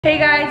Hey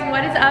guys,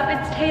 what is up?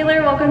 It's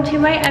Taylor. Welcome to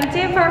my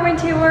empty apartment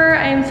tour.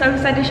 I am so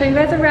excited to show you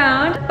guys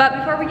around. But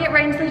before we get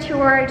right into the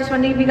tour, I just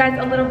wanted to give you guys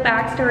a little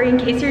backstory in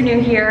case you're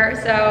new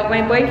here. So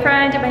my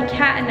boyfriend, my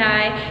cat, and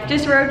I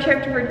just road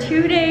tripped for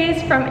 2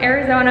 days from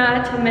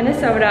Arizona to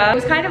Minnesota. It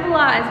was kind of a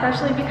lot,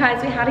 especially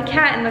because we had a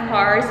cat in the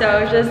car. So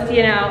it was just,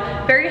 you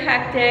know, very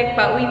hectic,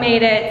 but we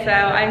made it. So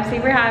I'm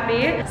super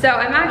happy. So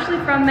I'm actually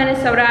from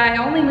Minnesota. I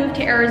only moved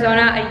to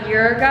Arizona a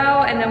year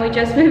ago, and then we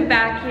just moved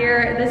back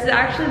here. This is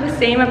actually the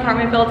same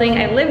apartment building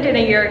I lived in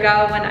a year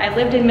ago when I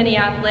lived in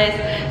Minneapolis.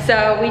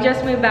 So we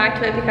just moved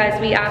back to it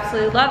because we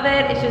absolutely love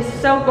it. It's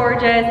just so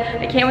gorgeous.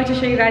 I can't wait to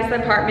show you guys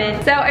the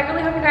apartment. So I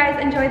really hope you guys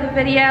enjoy the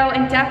video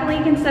and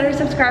definitely consider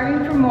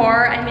subscribing for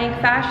more. I make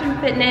fashion,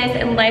 fitness,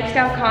 and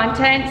lifestyle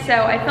content.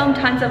 So I film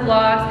tons of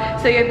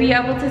vlogs, so you'll be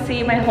able to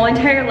see my whole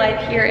entire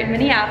life here in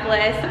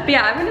Minneapolis. But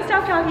yeah, I'm gonna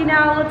stop talking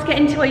now. Let's get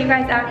into what you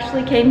guys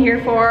actually came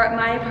here for,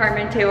 my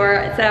apartment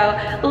tour.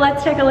 So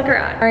let's take a look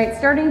around. All right,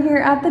 starting here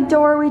at the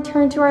door, we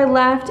turn to our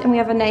left and we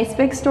have a nice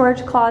big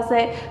storage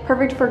closet,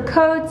 perfect for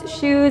coats,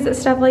 shoes,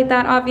 stuff like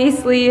that,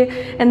 obviously.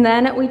 And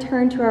then we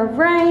turn to our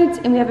right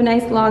and we have a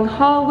nice long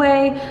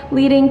hallway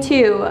leading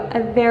to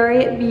a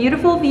very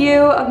beautiful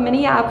view of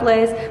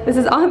Minneapolis. This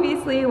is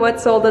obviously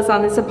what sold us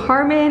on this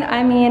apartment.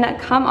 I mean,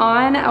 come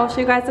on. I'll show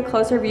you guys a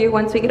closer view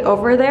once we get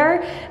over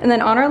there. And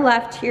then on our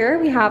left here,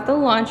 we have the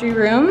laundry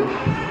room.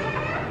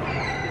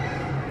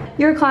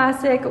 Your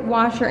classic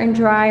washer and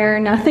dryer,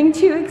 nothing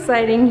too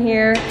exciting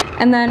here.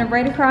 And then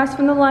right across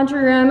from the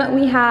laundry room,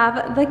 we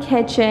have the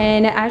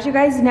kitchen. As you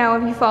guys know,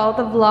 if you follow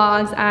the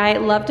vlogs, I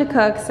love to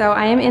cook, so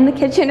I am in the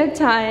kitchen a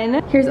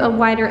ton. Here's a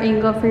wider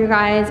angle for you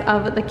guys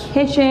of the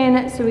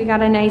kitchen. So we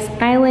got a nice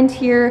island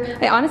here.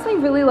 I honestly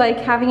really like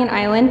having an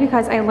island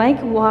because I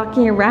like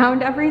walking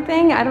around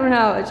everything. I don't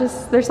know, it's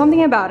just, there's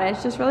something about it.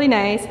 It's just really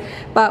nice.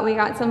 But we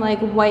got some like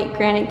white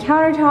granite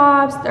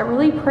countertops. They're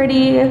really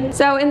pretty.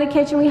 So in the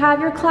kitchen, we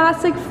have your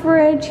classic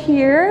fridge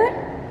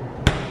here.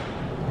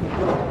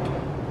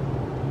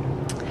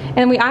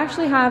 And we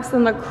actually have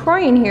some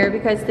LaCroix in here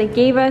because they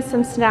gave us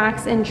some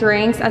snacks and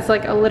drinks as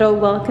like a little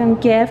welcome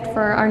gift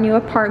for our new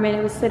apartment.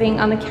 It was sitting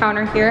on the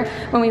counter here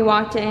when we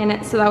walked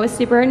in, so that was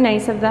super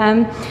nice of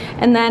them.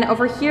 And then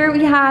over here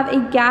we have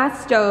a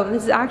gas stove.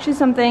 This is actually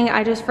something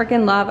I just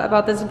freaking love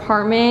about this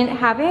apartment.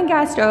 Having a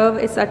gas stove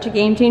is such a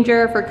game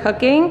changer for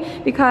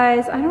cooking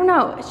because, I don't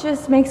know, it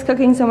just makes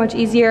cooking so much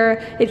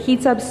easier. It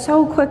heats up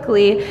so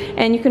quickly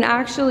and you can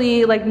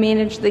actually like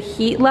manage the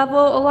heat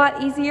level a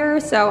lot easier,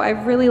 so I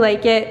really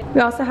like it. We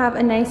also have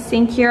a nice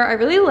sink here. I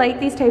really like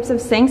these types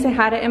of sinks. I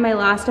had it in my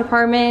last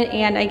apartment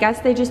and I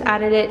guess they just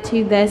added it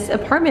to this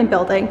apartment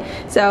building.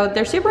 So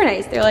they're super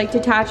nice. They're like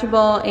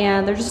detachable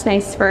and they're just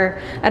nice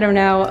for, I don't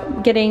know,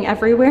 getting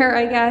everywhere,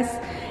 I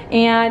guess.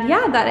 And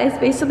yeah, that is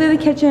basically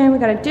the kitchen. We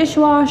got a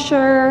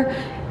dishwasher.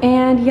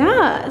 And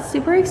yeah,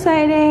 super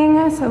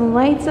exciting. Some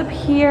lights up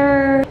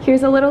here.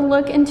 Here's a little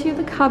look into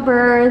the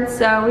cupboards.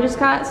 So we just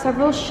got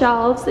several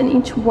shelves in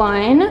each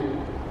one.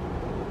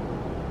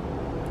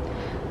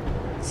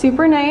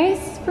 Super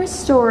nice for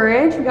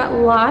storage. We got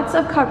lots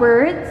of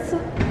cupboards.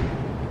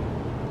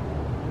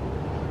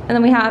 And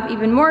then we have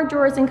even more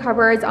drawers and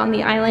cupboards on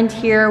the island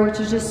here, which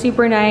is just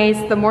super nice.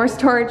 The more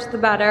storage, the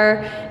better.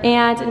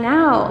 And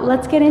now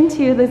let's get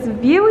into this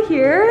view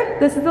here.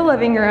 This is the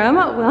living room.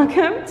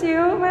 Welcome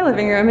to my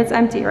living room. It's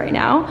empty right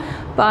now,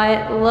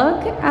 but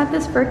look at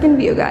this freaking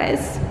view,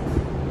 guys.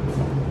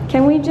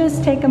 Can we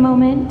just take a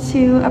moment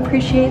to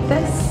appreciate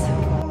this?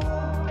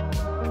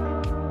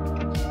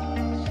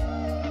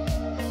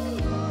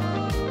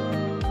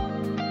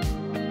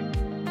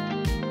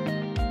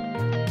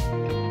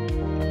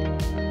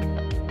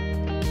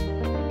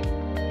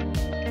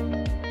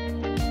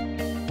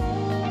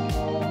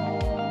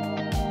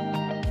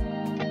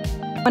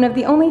 One of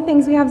the only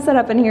things we have set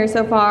up in here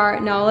so far,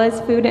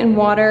 Nala's food and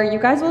water. You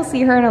guys will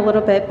see her in a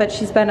little bit, but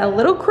she's been a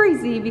little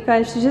crazy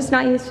because she's just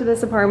not used to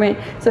this apartment.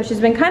 So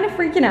she's been kind of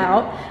freaking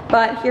out.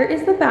 But here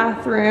is the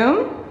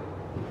bathroom.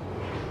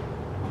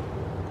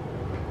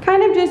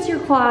 Kind of just your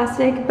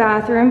classic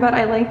bathroom, but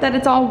I like that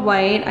it's all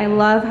white. I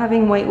love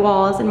having white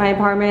walls in my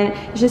apartment.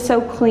 It's just so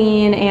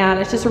clean and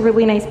it's just a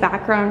really nice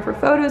background for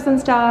photos and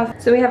stuff.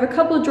 So we have a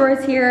couple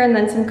drawers here and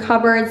then some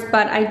cupboards,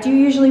 but I do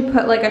usually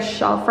put like a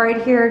shelf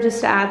right here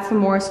just to add some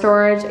more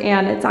storage,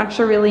 and it's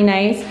actually really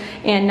nice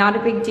and not a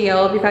big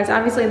deal because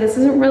obviously this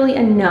isn't really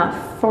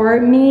enough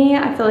for me.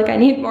 I feel like I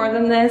need more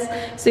than this.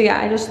 So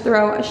yeah, I just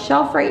throw a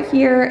shelf right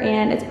here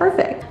and it's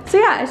perfect. So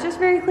yeah, it's just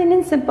very clean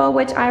and simple,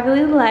 which I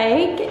really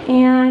like.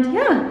 And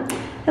yeah,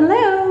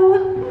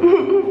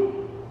 hello.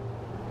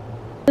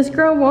 This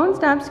girl won't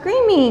stop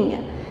screaming.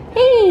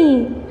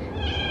 Hey,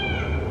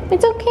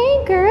 it's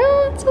okay,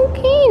 girl. It's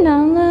okay,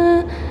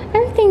 Nala.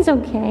 Everything's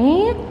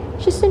okay.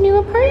 It's just a new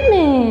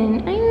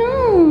apartment. I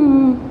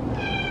know.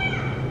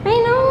 I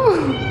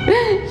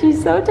know.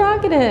 She's so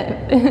talkative.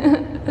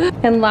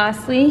 And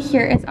lastly,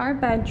 here is our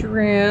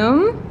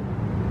bedroom.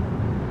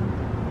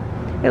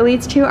 It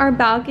leads to our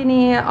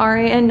balcony.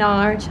 Ari and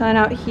Nala are chilling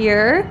out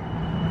here.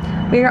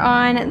 We are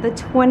on the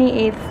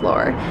 28th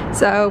floor.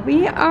 So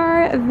we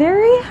are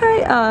very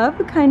high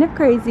up, kind of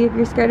crazy. If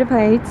you're scared of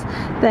heights,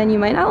 then you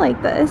might not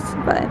like this,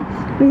 but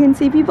we can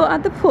see people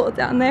at the pool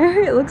down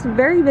there. It looks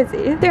very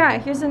busy. So yeah,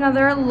 here's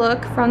another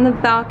look from the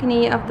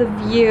balcony of the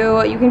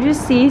view. You can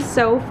just see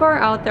so far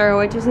out there,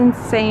 which is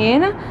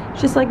insane.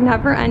 It's just like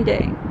never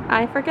ending.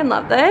 I freaking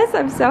love this.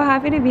 I'm so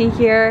happy to be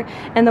here.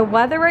 And the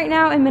weather right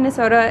now in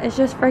Minnesota is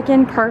just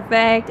freaking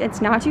perfect. It's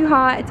not too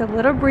hot, it's a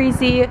little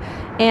breezy,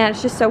 and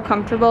it's just so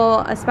comfortable,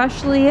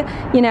 especially,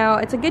 you know,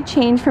 it's a good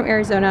change from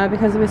Arizona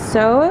because it was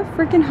so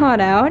freaking hot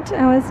out.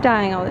 I was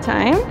dying all the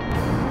time.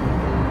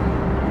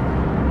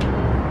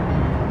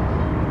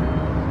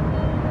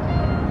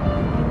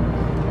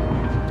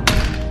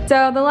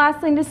 So the last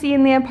thing to see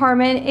in the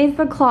apartment is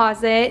the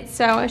closet.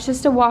 So it's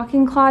just a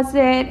walk-in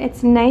closet.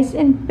 It's nice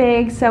and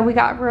big, so we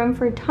got room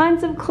for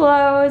tons of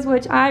clothes,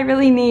 which I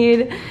really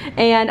need.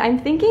 And I'm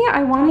thinking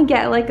I want to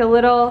get like a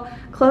little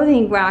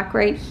clothing rack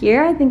right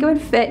here. I think it would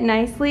fit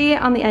nicely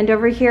on the end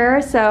over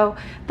here, so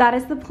that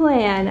is the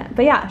plan.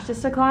 But yeah, it's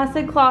just a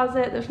classic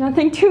closet. There's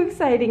nothing too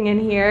exciting in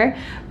here.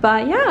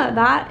 But yeah,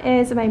 that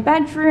is my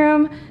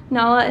bedroom.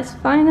 Nala is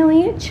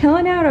finally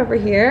chilling out over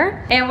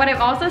here. And what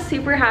I'm also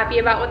super happy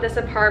about with this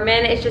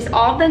apartment is just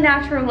all the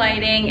natural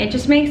lighting. It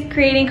just makes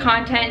creating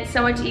content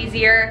so much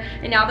easier.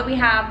 And now that we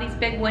have these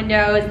big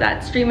windows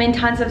that stream in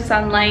tons of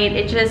sunlight,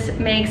 it just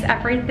makes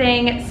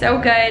everything so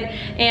good.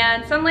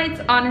 And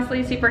sunlight's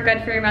honestly super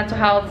good for your mental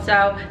health,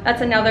 so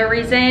that's another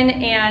reason.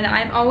 And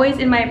I'm always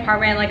in my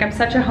apartment, like I'm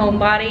such a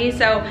homebody,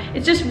 so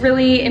it's just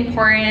really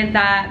important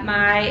that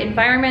my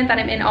environment that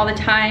I'm in all the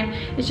time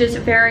is just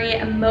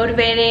very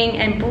motivating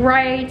and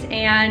bright,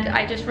 and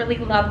I just really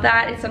love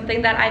that. It's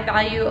something that I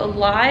value a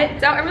lot.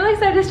 So I'm really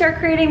excited to start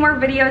creating more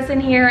videos in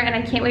here, and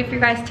I can't wait for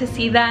you guys to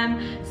see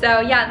them.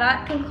 So yeah,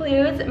 that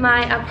concludes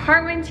my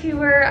apartment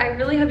tour. I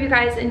really hope you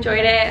guys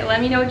enjoyed it.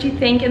 Let me know what you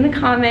think in the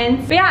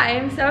comments. But yeah, I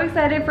am so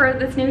excited for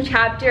this new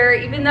chapter.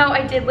 Even though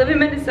I did live in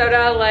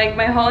Minnesota like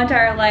my whole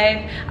entire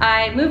life,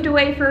 I moved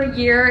away for a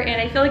year and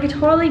I feel like a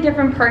totally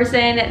different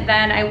person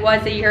than I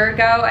was a year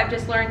ago. I've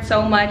just learned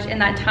so much in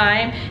that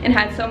time and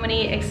had so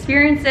many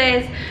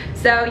experiences.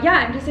 So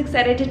yeah, I'm just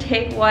excited to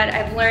take what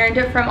I've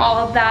learned from all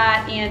of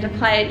that and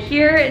apply it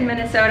here in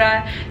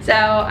Minnesota. So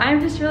I'm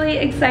just really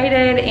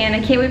excited, and I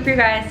can't wait for you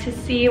guys to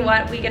see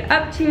what we get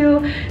up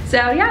to.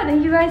 So yeah,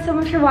 thank you guys so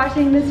much for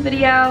watching this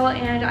video,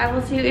 and I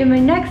will see you in my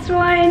next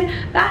one.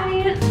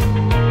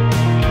 Bye!